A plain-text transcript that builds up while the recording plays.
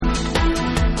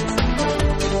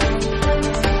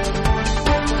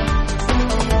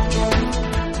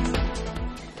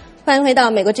欢迎回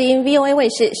到美国之音 VOA 卫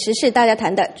视时事大家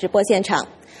谈的直播现场。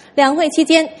两会期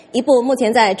间，一部目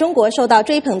前在中国受到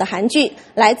追捧的韩剧《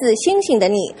来自星星的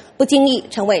你》不经意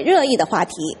成为热议的话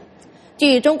题。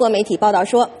据中国媒体报道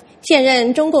说，现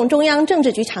任中共中央政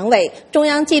治局常委、中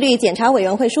央纪律检查委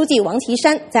员会书记王岐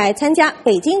山在参加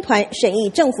北京团审议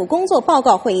政府工作报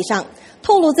告会议上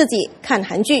透露自己看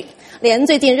韩剧，连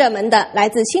最近热门的《来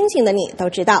自星星的你》都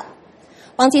知道。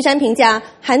王岐山评价，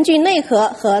韩剧内核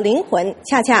和灵魂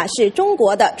恰恰是中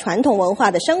国的传统文化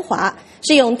的升华，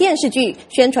是用电视剧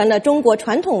宣传了中国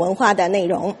传统文化的内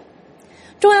容。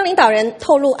中央领导人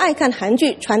透露爱看韩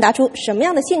剧传达出什么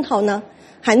样的信号呢？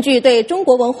韩剧对中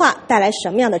国文化带来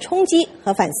什么样的冲击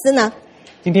和反思呢？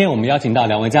今天我们邀请到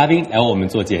两位嘉宾来为我们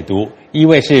做解读，一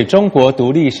位是中国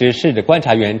独立时事的观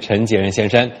察员陈杰仁先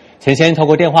生，陈先生透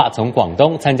过电话从广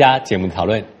东参加节目的讨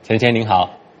论。陈先生您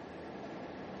好。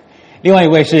另外一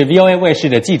位是 VOA 卫视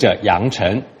的记者杨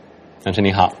晨，杨晨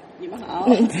你好。你们好。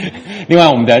另外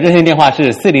我们的热线电话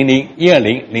是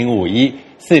400-120-051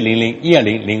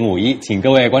 400-120-051，请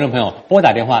各位观众朋友拨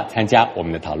打电话参加我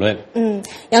们的讨论。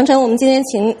杨晨，我们今天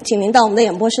请您到我们的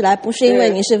演播室来，不是因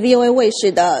为您是 VOA 卫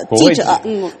视的记者，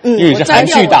因为你是韩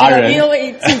剧达人。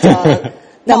VOA 记者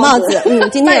的帽子，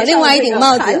今天有另外一顶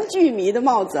帽子，韩剧迷的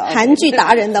帽子啊，韩剧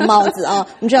达人的帽子啊。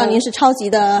我们知道您是超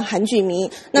级的韩剧迷，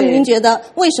那么您觉得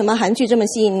为什么韩剧这么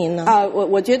吸引您呢？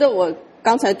我觉得我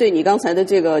刚才对你刚才的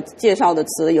这个介绍的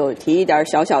词有提一点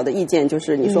小小的意见，就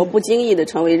是你说不经意的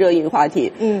成为热议话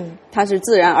题，它是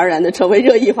自然而然的成为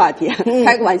热议话题，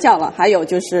开个玩笑了。还有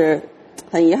就是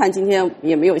很遗憾，今天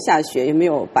也没有下雪，也没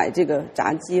有摆这个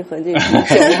炸鸡和这个啤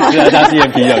酒。炸鸡和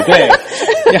啤酒，对。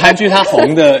因为韩剧它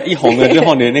红了之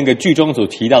后呢，那个剧中所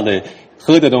提到的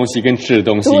喝的东西跟吃的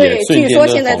东西也瞬间都红了。据说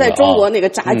现在在中国那个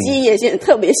炸鸡业现在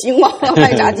特别兴旺，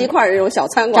卖炸鸡块的这种小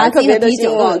餐馆特别的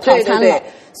兴旺，对对对。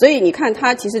所以你看，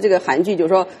它其实这个韩剧就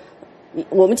是说，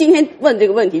我们今天问这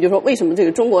个问题，就是说为什么这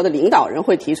个中国的领导人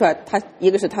会提出来？他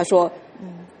一个是他说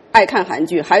爱看韩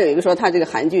剧，还有一个说他这个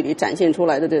韩剧里展现出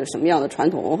来的这个什么样的传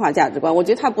统文化价值观，我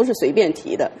觉得他不是随便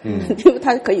提的，因为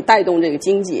他可以带动这个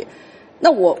经济。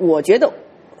那我觉得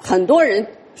很多人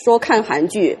说看韩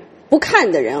剧，不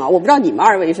看的人啊，我不知道你们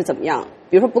二位是怎么样。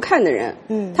比如说不看的人，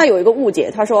他有一个误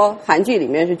解，他说韩剧里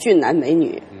面是俊男美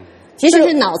女，其实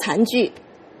是脑残剧。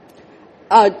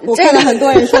我这看到很多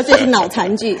人说这是脑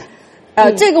残剧。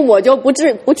这个我就不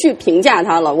去评价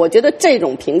他了，我觉得这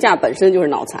种评价本身就是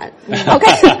脑残。OK，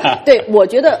 对，我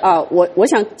觉得我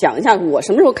想讲一下我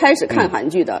什么时候开始看韩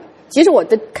剧的。其实我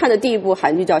看的第一部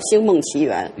韩剧叫《星梦奇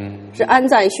缘》，是安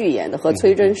在旭演的和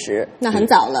崔真实。那很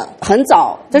早了，很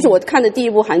早。这是我看的第一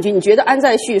部韩剧。你觉得安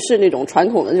在旭是那种传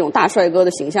统的那种大帅哥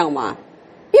的形象吗？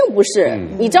并不是。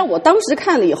你知道我当时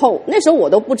看了以后，那时候我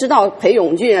都不知道裴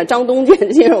勇俊啊、张东健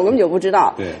这些人，我根本就不知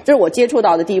道。对，这是我接触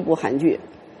到的第一部韩剧。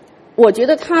我觉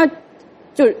得他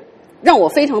就是让我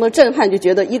非常的震撼，就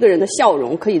觉得一个人的笑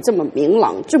容可以这么明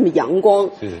朗，这么阳光。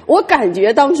我感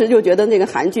觉当时就觉得那个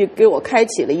韩剧给我开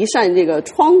启了一扇这个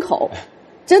窗口，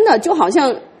真的就好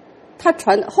像他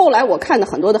后来我看的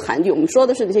很多的韩剧，我们说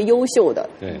的是那些优秀的，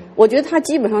对，我觉得他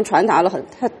基本上传达了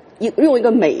他用一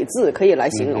个美字可以来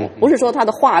形容，不是说它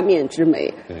的画面之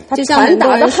美，它传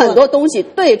达了很多东西。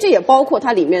对，这也包括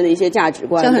它里面的一些价值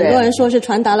观。像很多人说是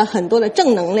传达了很多的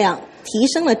正能量，提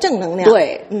升了正能量。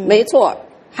对，没错。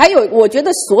还有，我觉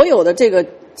得所有的这个，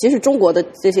其实中国的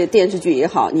这些电视剧也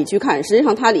好，你去看，实际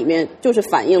上它里面就是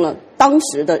反映了当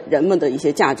时的人们的一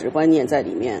些价值观念在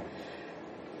里面。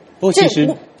不过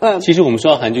其实我们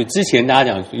说到韩剧之前，大家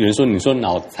讲有人说你说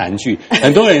脑残剧，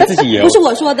很多人自己也有不是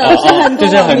我说的，是很多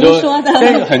网民说的。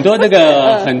很多那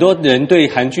个很多人对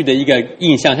韩剧的一个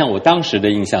印象，像我当时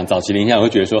的印象，早期的印象，我会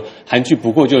觉得说韩剧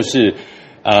不过就是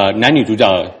男女主角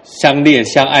相恋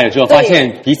相爱了之后，发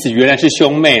现彼此原来是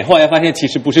兄妹，后来发现其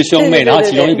实不是兄妹，然后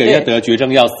其中一个人要得绝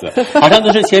症要死，好像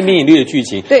都是千篇一律的剧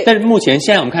情。对，但是目前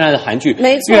现在我们看到的韩剧，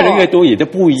越来越多也都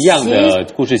不一样的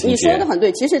故事情节。你说的很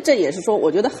对，其实这也是说，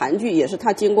我觉得韩剧也是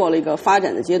它经过了一个发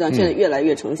展的阶段，现在越来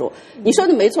越成熟。你说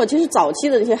的没错，其实早期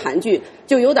的那些韩剧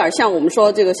就有点像我们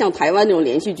说这个像台湾那种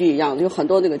连续剧一样，有很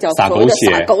多那个叫所谓的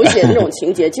撒狗血那种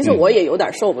情节，其实我也有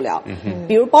点受不了。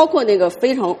比如包括那个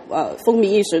非常风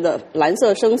靡一时的《蓝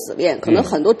色生死恋》，可能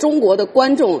很多中国的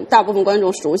观众，大部分观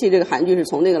众熟悉这个韩剧是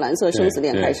从那个《蓝色生死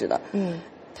恋》开始的。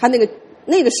他那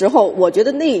个时候，我觉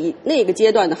得那个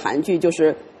阶段的韩剧就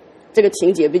是这个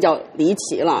情节比较离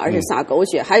奇了，而且撒狗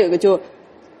血。还有一个就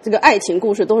这个爱情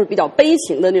故事都是比较悲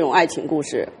情的那种爱情故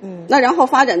事。那然后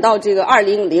发展到这个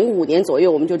2005年左右，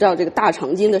我们就知道这个大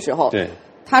长今的时候，对，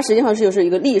它实际上就是一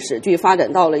个历史剧发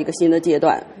展到了一个新的阶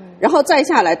段。然后再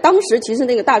下来，当时其实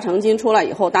那个大长今出来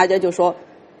以后，大家就说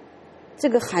这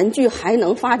个韩剧还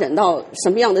能发展到什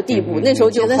么样的地步？那时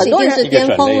候就很多人是巅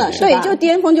峰了，对，就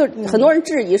巅峰，就很多人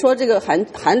质疑说这个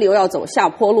韩流要走下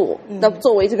坡路。那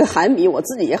作为这个韩迷，我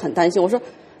自己也很担心，我说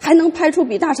还能拍出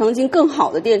比大长今更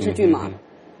好的电视剧吗？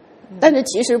但是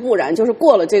其实不然，就是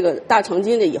过了这个大长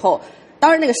今的以后，当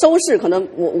然那个收视可能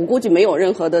我估计没有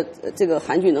任何的这个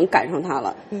韩剧能赶上它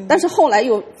了。但是后来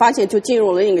又发现就进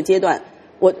入了另一个阶段，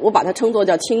我把它称作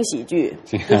叫轻喜剧，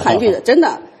韩剧的真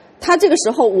的。它这个时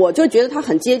候，我就觉得它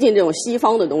很接近这种西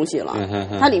方的东西了。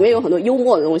它里面有很多幽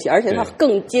默的东西，而且它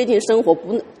更接近生活，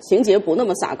情节不那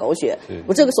么洒狗血。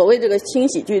我这个所谓这个轻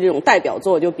喜剧这种代表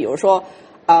作，就比如说，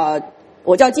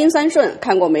我叫金三顺，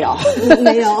看过没有？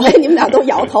没有。你们俩都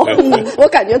摇头。我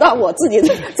感觉到我自己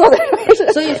坐在位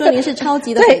置。所以说您是超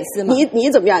级的粉丝吗？你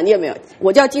怎么样？你也没有。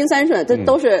我叫金三顺，这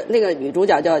都是那个女主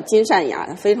角叫金善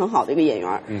雅，非常好的一个演员。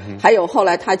还有后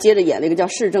来她接着演了一个叫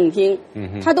释正厅，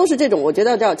她都是这种我觉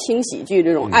得叫轻喜剧，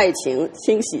这种爱情、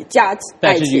轻喜加爱情，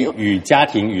但是与家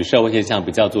庭与社会现象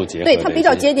比较做结合。对，它比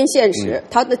较接近现实，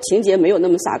它的情节没有那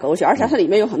么洒狗血，而且它里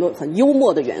面有很多很幽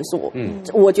默的元素。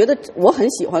我觉得我很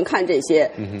喜欢看这些。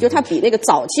就它比那个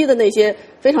早期的那些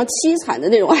非常凄惨的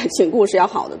那种爱情故事要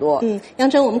好得多。杨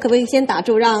晨，我们可不可以先打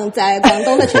住，让在广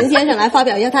东的陈先生来发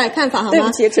表一下他的看法，好吗？对不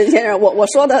起，陈先生，我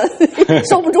说的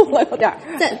收不住了，有点。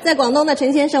在广东的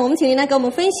陈先生，我们请您来给我们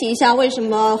分析一下，为什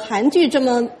么韩剧这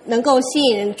么能够吸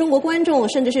引中国观众，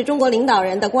甚至是中国领导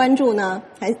人的关注呢？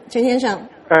陈先生。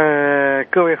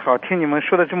各位好，听你们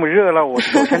说的这么热闹，我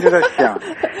首先就在想，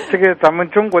这个咱们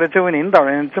中国的这位领导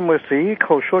人这么随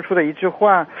口说出的一句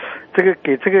话，这个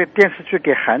给这个电视剧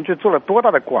给韩剧做了多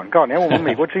大的广告，连我们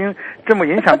美国之音这么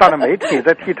影响大的媒体也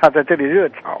在替他在这里热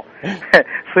炒，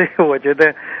所以我觉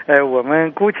得我们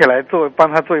姑且来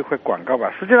帮他做一回广告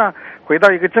吧。实际上回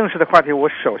到一个正式的话题，我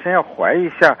首先要怀疑一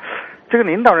下这个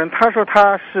领导人，他说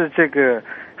他是这个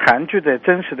韩剧的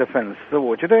真实的粉丝，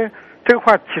我觉得这个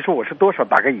话其实我是多少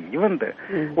打个疑问的。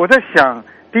我在想，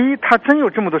第一，他真有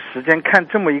这么多时间看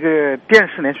这么一个电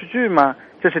视连续剧吗？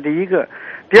这是第一个。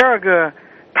第二个，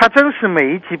他真是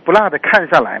每一集不落的看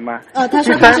下来吗？第三，他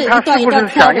是不是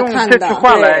想用这句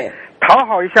话来讨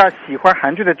好一下喜欢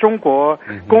韩剧的中国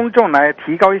公众，来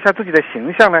提高一下自己的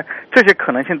形象呢？这些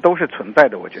可能性都是存在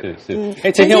的，我觉得。是。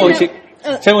今天我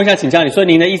先问一下，请教你说，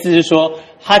您的意思是说，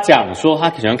他讲说他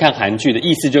喜欢看韩剧的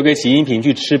意思，就跟习近平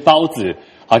去吃包子，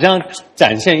好像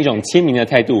展现一种亲民的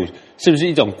态度，是不是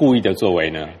一种故意的作为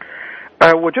呢？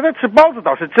我觉得吃包子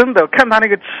倒是真的，看他那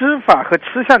个吃法和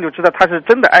吃相就知道他是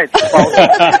真的爱吃包子。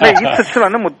那一次吃了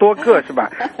那么多个，是吧？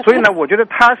所以呢，我觉得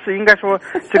他是应该说，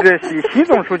这个习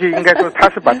总书记应该说他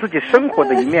是把自己生活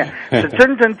的一面是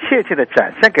真真切切的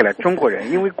展现给了中国人。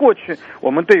因为过去我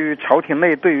们对于朝廷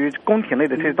内、对于宫廷内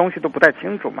的这些东西都不太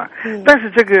清楚嘛。但是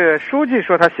这个书记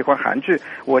说他喜欢韩剧，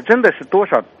我真的是多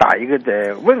少打一个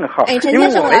的问号。陈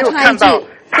先生，我来插一句，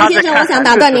陈先生，我想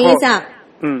打断您一下。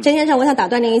陈先生，我想打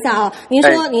断您一下啊！您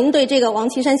说您对这个王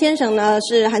岐山先生呢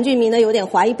是韩剧迷呢有点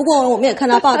怀疑，不过我们也看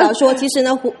到报道说，其实呢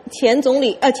前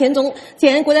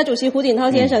国家主席胡锦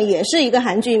涛先生也是一个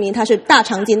韩剧迷，他是大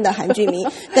长今的韩剧迷，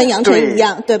跟杨晨一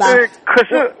样，对吧？对。可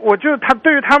是我就他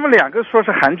对于他们两个说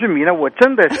是韩剧迷呢，我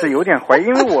真的是有点怀疑，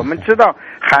因为我们知道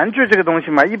韩剧这个东西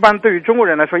嘛，一般对于中国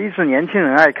人来说，一是年轻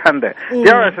人爱看的，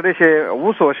第二是那些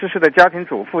无所事事的家庭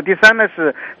主妇，第三呢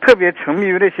是特别沉迷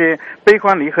于那些悲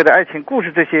欢离合的爱情故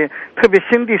事。这些特别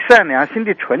心地善良、心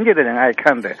地纯洁的人爱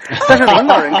看的，但是领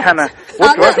导人看呢，我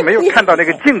主要是没有看到那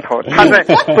个镜头，他在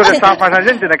坐在沙发上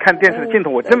认真的看电视的镜头，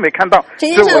我真没看到，所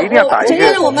以我一定要打一个陈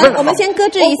先生，我们先搁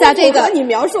置一下这个你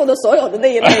描述的所有的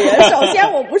那一类人。首先，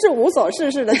我不是无所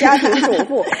事事的家庭主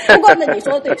妇，不过呢，你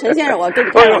说对陈先生，我跟你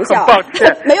开玩笑，很抱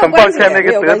歉，没有关系，那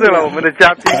个得罪了我们的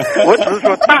嘉宾，我只是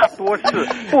说大多是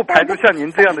不排除像您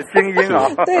这样的精英啊。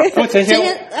对，陈先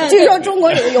生，据说中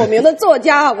国有名的作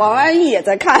家王安忆也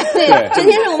在看。对，陈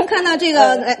先生，我们看到这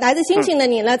个来自星星的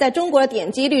你呢，在中国的点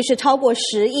击率是超过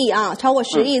10亿啊，超过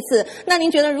10亿次。那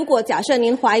您觉得，如果假设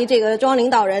您怀疑这个中央领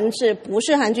导人是不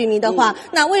是韩剧迷的话，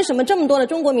那为什么这么多的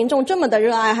中国民众这么的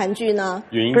热爱韩剧呢？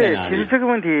原因在哪里？对，其实这个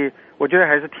问题我觉得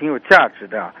还是挺有价值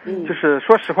的。就是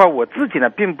说实话，我自己呢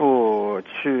并不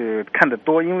去看得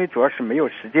多，因为主要是没有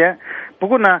时间。不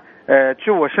过呢，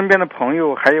据我身边的朋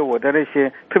友，还有我的那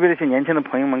些特别那些年轻的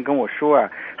朋友们跟我说啊，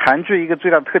韩剧一个最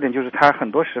大的特点就是它很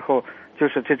多时候就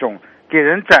是这种给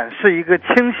人展示一个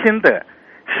清新的、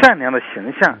善良的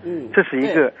形象，这是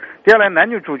一个。第二呢，男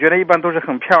女主角呢一般都是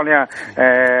很漂亮，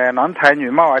郎才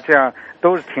女貌啊，这样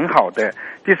都是挺好的。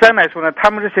第三来说呢，他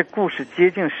们这些故事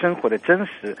接近生活的真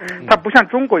实，它不像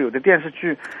中国有的电视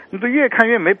剧，你都越看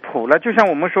越没谱了。就像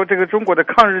我们说这个中国的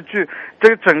抗日剧，这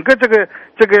个整个这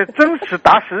个真实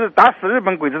打死日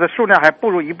本鬼子的数量还不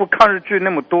如一部抗日剧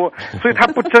那么多，所以它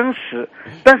不真实。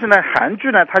但是呢，韩剧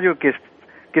呢，它就给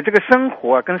这个生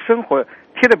活跟生活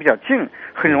贴得比较近，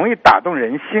很容易打动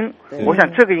人心。我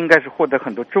想这个应该是获得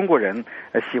很多中国人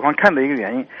喜欢看的一个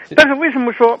原因。但是为什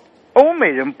么说欧美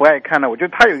人不爱看呢？我觉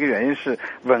得它有一个原因是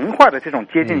文化的这种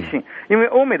接近性，因为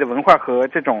欧美的文化和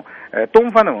这种东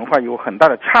方的文化有很大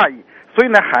的差异，所以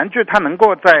呢，韩剧它能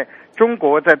够在中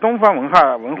国在东方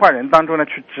文化人当中呢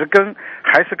去植根，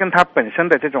还是跟它本身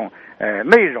的这种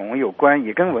内容有关，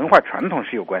也跟文化传统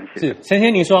是有关系的。是陈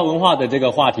先，您说到文化的这个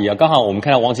话题啊，刚好我们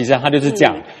看到王岐山他就是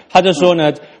讲，他就说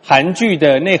呢，韩剧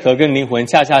的内核跟灵魂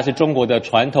恰恰是中国的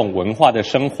传统文化的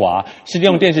升华，是利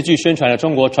用电视剧宣传了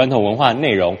中国传统文化的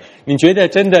内容。你觉得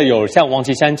真的有像王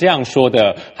岐山这样说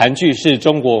的韩剧是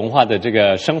中国文化的这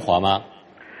个升华吗？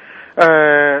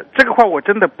这个话我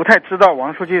真的不太知道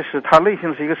王书记是他内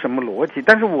心是一个什么逻辑，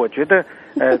但是我觉得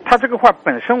他这个话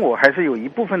本身我还是有一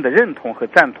部分的认同和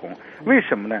赞同。为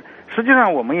什么呢？实际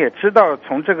上我们也知道，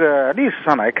从这个历史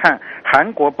上来看，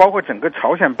韩国包括整个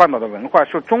朝鲜半岛的文化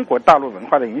受中国大陆文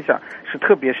化的影响是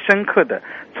特别深刻的。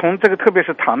从这个特别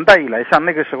是唐代以来，像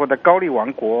那个时候的高丽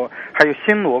王国还有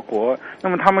新罗国，那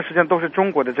么他们实际上都是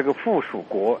中国的这个附属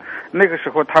国，那个时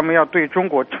候他们要对中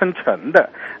国称臣的。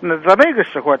那在那个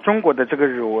时候中国的这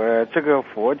个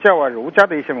佛教啊儒家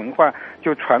的一些文化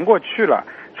就传过去了，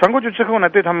传过去之后呢，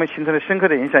对他们形成了深刻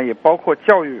的影响，也包括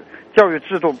教育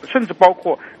制度，甚至包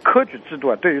括科举制度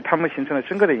啊，对于他们形成了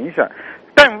深刻的影响。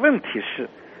但问题是，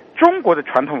中国的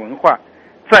传统文化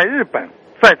在日本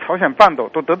在朝鲜半岛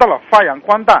都得到了发扬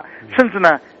光大，甚至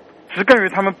呢植根于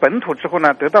他们本土之后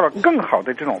呢，得到了更好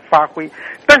的这种发挥。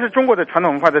但是中国的传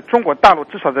统文化在中国大陆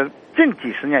至少在近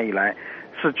几十年以来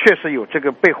是确实有这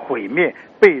个被毁灭、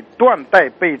被断代、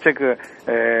被这个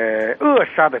扼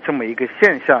杀的这么一个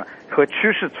现象和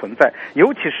趋势存在。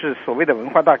尤其是所谓的文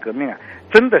化大革命啊，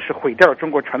真的是毁掉了中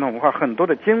国传统文化很多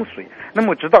的精髓。那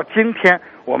么直到今天，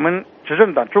我们执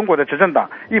政党中国的执政党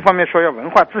一方面说要文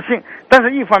化自信，但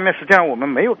是一方面实际上我们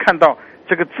没有看到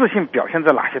这个自信表现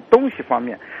在哪些东西方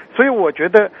面。所以我觉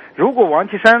得，如果王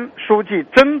岐山书记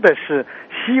真的是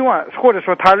希望，或者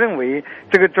说他认为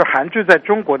这个韩剧在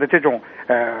中国的这种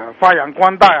发扬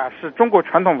光大呀，是中国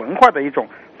传统文化的一种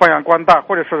发扬光大，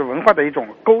或者说是文化的一种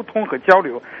沟通和交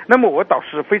流，那么我倒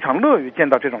是非常乐于见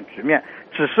到这种局面。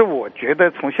只是我觉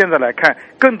得从现在来看，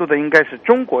更多的应该是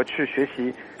中国去学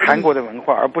习韩国的文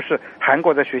化，而不是韩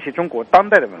国在学习中国当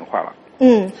代的文化了。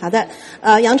好的。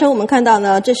杨晨，我们看到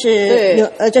呢，这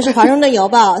是华盛顿邮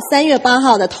报3月8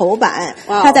号的头版，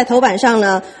他在头版上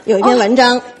呢有一篇文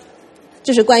章。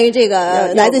就是关于这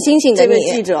个来自星星的你，这位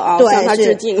记者啊，对，向他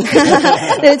致敬。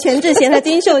这是全智贤和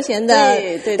金秀贤的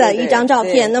一张照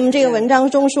片。那么这个文章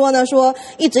中说呢，说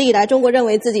一直以来中国认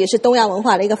为自己是东亚文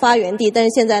化的一个发源地，但是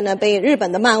现在呢被日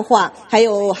本的漫画还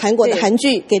有韩国的韩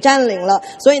剧给占领了。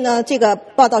所以呢，这个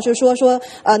报道是说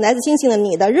来自星星的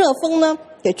你的热风呢，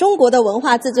给中国的文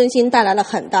化自尊心带来了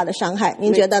很大的伤害。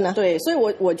您觉得呢？对，所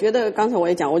以我觉得刚才我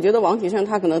也讲，我觉得王岐山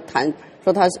他可能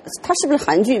说他是不是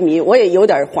韩剧迷，我也有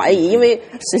点怀疑，因为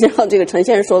实际上这个陈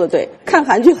先生说的对，看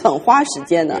韩剧很花时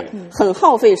间的，很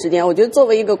耗费时间。我觉得作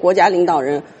为一个国家领导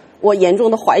人，我严重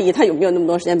的怀疑他有没有那么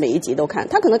多时间每一集都看。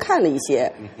他可能看了一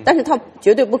些，但是他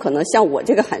绝对不可能像我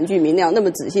这个韩剧迷那样那么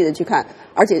仔细的去看，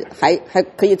而且还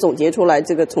可以总结出来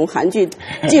这个从韩剧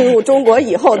进入中国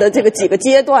以后的这个几个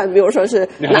阶段，比如说是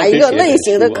哪一个类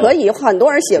型的，可以很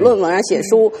多人写论文啊写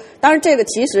书。当然这个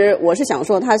其实我是想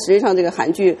说，他实际上这个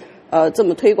韩剧这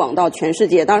么推广到全世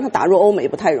界，当然它打入欧美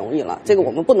不太容易了。这个我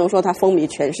们不能说它风靡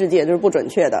全世界，这是不准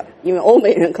确的，因为欧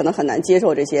美人可能很难接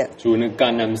受这些。除那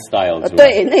Gangnam Style，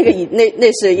对，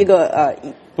那是一个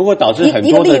不过导致很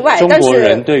多的中国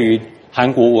人对于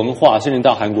韩国文化，甚至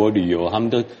到韩国旅游，他们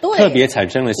都特别产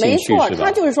生了兴趣，没错，是吧？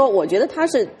他就是说，我觉得他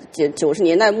是90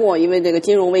年代末，因为这个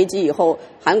金融危机以后，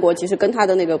韩国其实跟他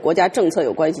的那个国家政策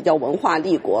有关系，叫文化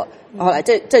立国。后来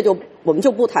这就我们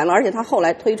就不谈了，而且他后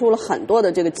来推出了很多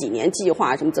的这个几年计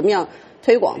划，怎么样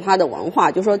推广他的文化，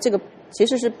就说这个其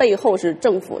实是背后是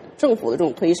政府的这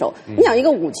种推手。你想一个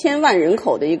5000万人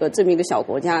口的这么一个小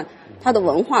国家，它的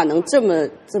文化能这么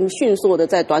迅速的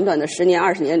在短短的10年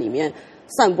20年里面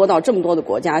散播到这么多的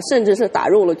国家，甚至是打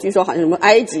入了，据说好像什么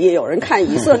埃及也有人看，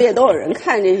以色列都有人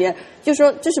看这些，就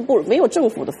说这是没有政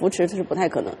府的扶持，这是不太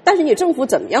可能。但是你政府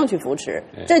怎么样去扶持？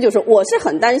这就是我是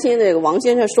很担心这个王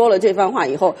先生说了这番话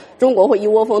以后，中国会一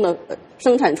窝蜂的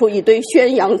生产出一堆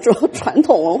宣扬传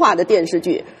统文化的电视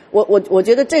剧。我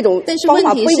觉得这种方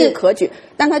法不一定可取，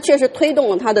但它确实推动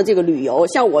了他的这个旅游。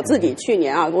像我自己去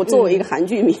年啊，我作为一个韩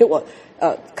剧迷，我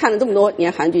看了这么多年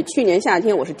韩剧，去年夏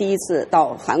天我是第一次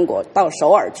到韩国，到首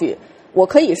尔去。我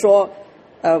可以说，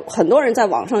很多人在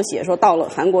网上写说，到了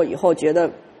韩国以后觉得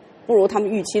不如他们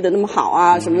预期的那么好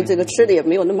啊，什么这个吃的也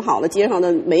没有那么好了，街上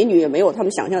的美女也没有他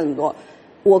们想象的那么多。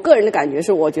我个人的感觉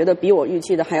是，我觉得比我预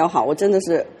期的还要好。我真的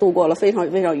是度过了非常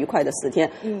非常愉快的4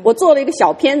天。我做了一个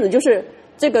小片子，就是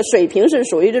这个水平是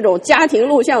属于这种家庭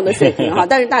录像的水平哈，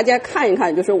但是大家看一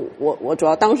看，就是我主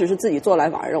要当时是自己做来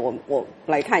玩的，我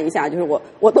来看一下，就是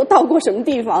我都到过什么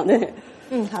地方对。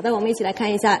好的，我们一起来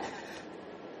看一下。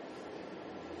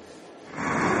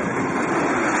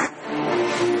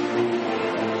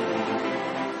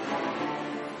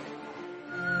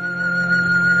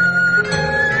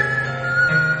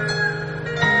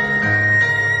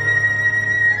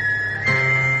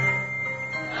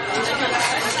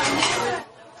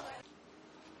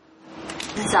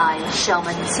在守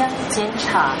门江检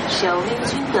查守联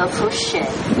军的复选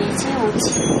以及武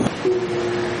器。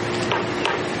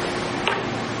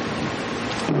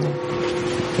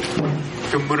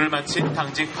근무를 마친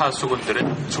당직파 수군들은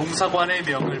종사관의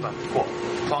명을 받고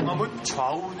광화문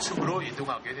좌우측으로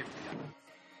이동하게 됩니다.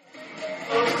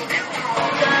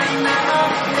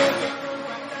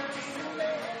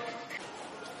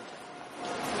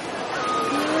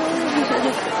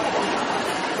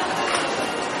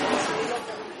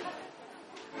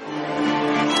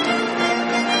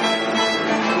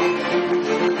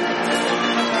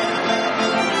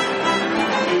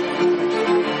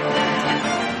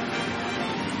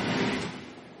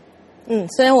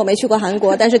虽然我没去过韩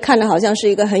国，但是看着好像是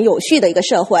一个很有序的一个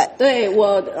社会。对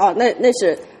那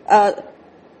是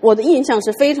我的印象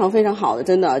是非常非常好的，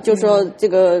真的。就是说这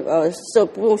个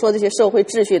不用说这些社会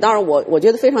秩序，当然我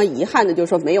觉得非常遗憾的就是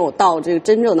说没有到这个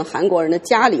真正的韩国人的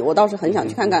家里，我倒是很想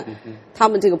去看看他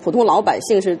们这个普通老百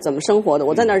姓是怎么生活的。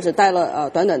我在那儿只待了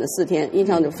短短的4天，印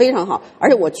象就非常好，而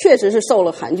且我确实是受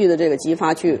了韩剧的这个激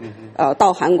发去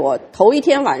到韩国。头一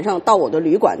天晚上到我的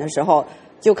旅馆的时候，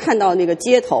就看到那个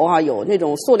街头啊有那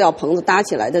种塑料棚子搭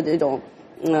起来的这种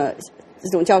这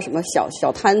种叫什么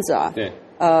小摊子啊，对。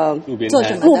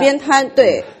路边摊，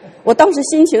对，我当时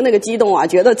心情那个激动啊，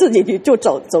觉得自己就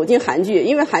走进韩剧，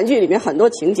因为韩剧里面很多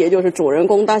情节就是主人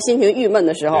公当心情郁闷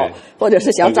的时候，或者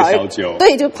是想找小酒，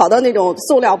对，就跑到那种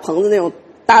塑料棚子那种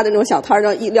搭的那种小摊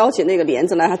上，一撩起那个帘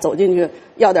子来，还走进去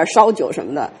要点烧酒什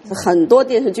么的，很多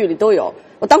电视剧里都有。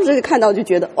我当时看到就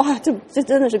觉得哇，这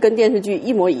真的是跟电视剧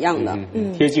一模一样的，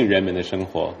贴近人们的生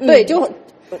活。对，就。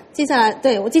接下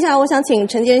来我想请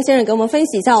陈杰仁先生给我们分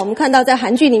析一下，我们看到在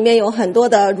韩剧里面有很多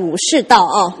的儒释道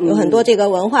啊，有很多这个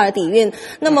文化的底蕴。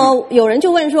那么有人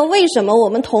就问说，为什么我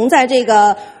们同在这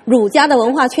个儒家的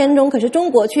文化圈中，可是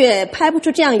中国却拍不出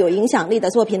这样有影响力的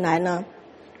作品来呢？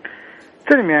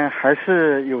这里面还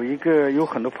是有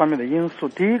很多方面的因素。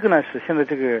第一个呢是现在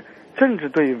这个政治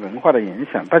对于文化的影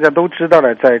响，大家都知道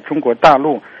了，在中国大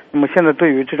陆，那么现在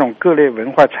对于这种各类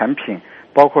文化产品，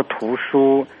包括图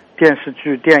书、电视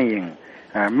剧、电影、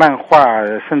漫画，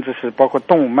甚至是包括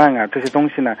动漫啊这些东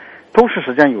西呢，都是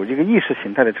实际上有这个意识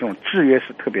形态的这种制约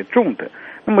是特别重的。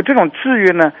那么这种制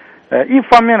约呢，一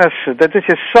方面呢，使得这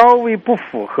些稍微不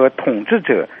符合统治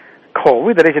者口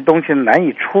味的那些东西难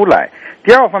以出来；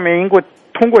第二方面，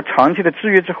通过长期的制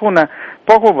约之后呢，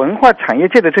包括文化产业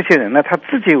界的这些人呢，他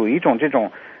自己有一种这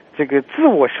个自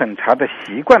我审查的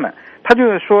习惯呢。他就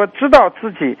是说，知道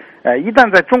自己一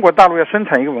旦在中国大陆要生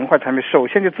产一个文化产品，首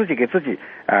先就自己给自己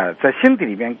在心底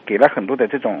里边给了很多的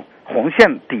这种红线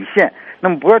底线，那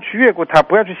么不要去越过它，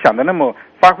不要去想的那么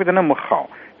发挥的那么好，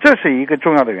这是一个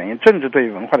重要的原因，政治对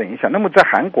于文化的影响。那么在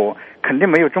韩国肯定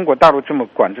没有中国大陆这么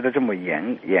管制的这么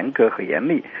严格和严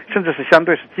厉，甚至是相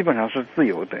对是基本上是自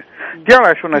由的。第二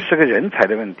来说呢，是个人才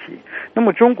的问题。那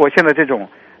么中国现在这种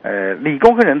理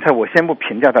工科人才我先不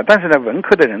评价他，但是呢，文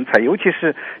科的人才，尤其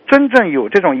是真正有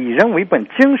这种以人为本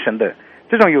精神的，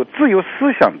这种有自由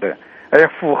思想的，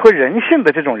符合人性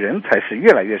的这种人才是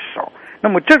越来越少。那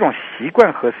么这种习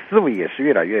惯和思维也是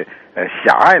越来越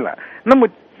狭隘了。那么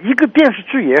一个电视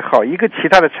剧也好，一个其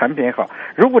他的产品也好，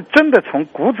如果真的从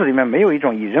骨子里面没有一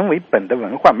种以人为本的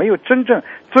文化，没有真正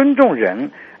尊重人、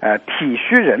体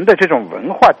恤人的这种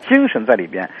文化精神在里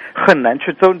边，很难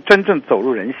去真正走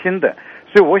入人心的。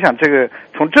所以我想，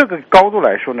从这个高度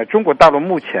来说呢，中国大陆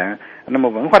目前那么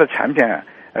文化的产品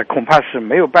恐怕是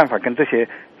没有办法跟这些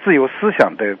自由思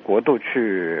想的国度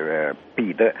去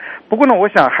比的。不过呢，我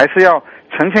想还是要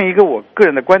呈现一个我个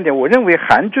人的观点，我认为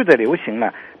韩剧的流行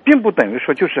呢，并不等于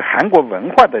说就是韩国文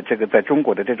化的这个在中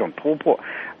国的这种突破。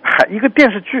一个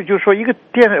电视剧就是说一个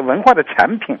文化的产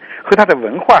品和它的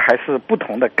文化还是不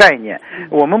同的概念。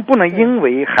我们不能因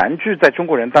为韩剧在中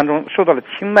国人当中受到了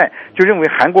青睐，就认为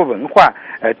韩国文化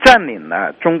占领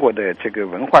了中国的这个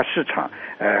文化市场，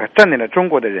占领了中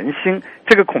国的人心，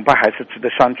这个恐怕还是值得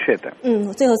商榷的。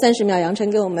最后30秒，杨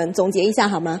晨给我们总结一下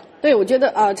好吗？对，我觉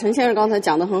得陈先生刚才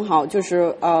讲得很好，就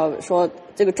是说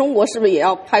这个中国是不是也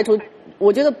要拍出，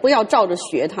我觉得不要照着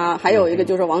学他。还有一个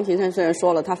就是说，王岐山虽然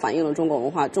说了他反映了中国文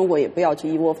化，中国也不要去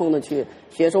一窝蜂的去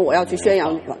学，说我要去宣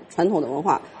扬传统的文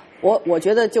化。我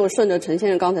觉得就顺着陈先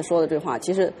生刚才说的这话，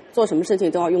其实做什么事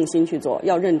情都要用心去做，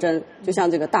要认真。就像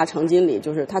这个大长今里，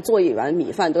就是他做一碗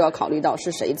米饭都要考虑到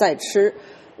是谁在吃。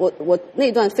我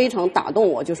那段非常打动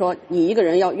我，就说你一个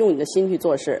人要用你的心去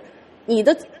做事，你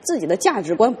的自己的价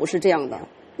值观不是这样的，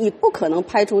你不可能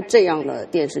拍出这样的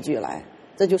电视剧来。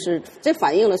这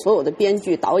反映了所有的编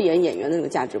剧、导演、演员的这个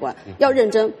价值观，要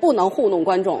认真，不能糊弄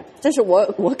观众。这是我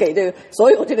给这个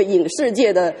所有这个影视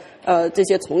界的这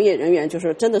些从业人员，就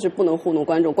是真的是不能糊弄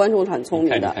观众，观众是很聪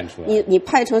明的。你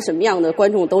拍成什么样的，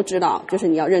观众都知道，就是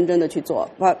你要认真的去做。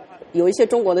有一些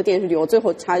中国的电视剧，我最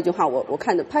后插一句话，我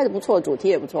看着拍的不错，主题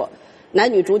也不错。男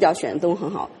女主角选的都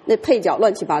很好，那配角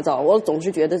乱七八糟，我总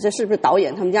是觉得这是不是导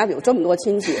演他们家有这么多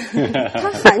亲戚？他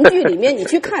韩剧里面你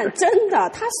去看，真的，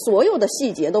他所有的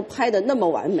细节都拍得那么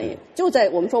完美，就在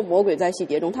我们说魔鬼在细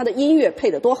节中，他的音乐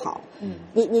配得多好。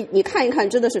你看一看，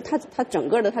真的是他整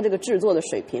个的他这个制作的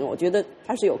水平，我觉得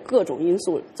他是有各种因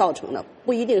素造成的，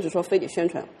不一定是说非得宣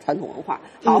传传统文化。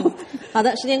好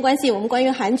的，时间关系，我们关于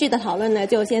韩剧的讨论呢，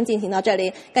就先进行到这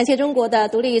里。感谢中国的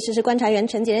独立时事观察员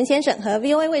陈杰仁先生和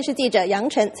VOA 卫视记者杨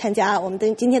晨参加我们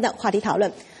的今天的话题讨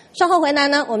论。稍后回来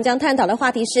呢，我们将探讨的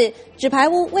话题是纸牌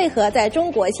屋为何在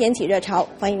中国掀起热潮。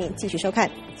欢迎您继续收看，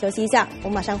休息一下，我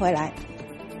们马上回来。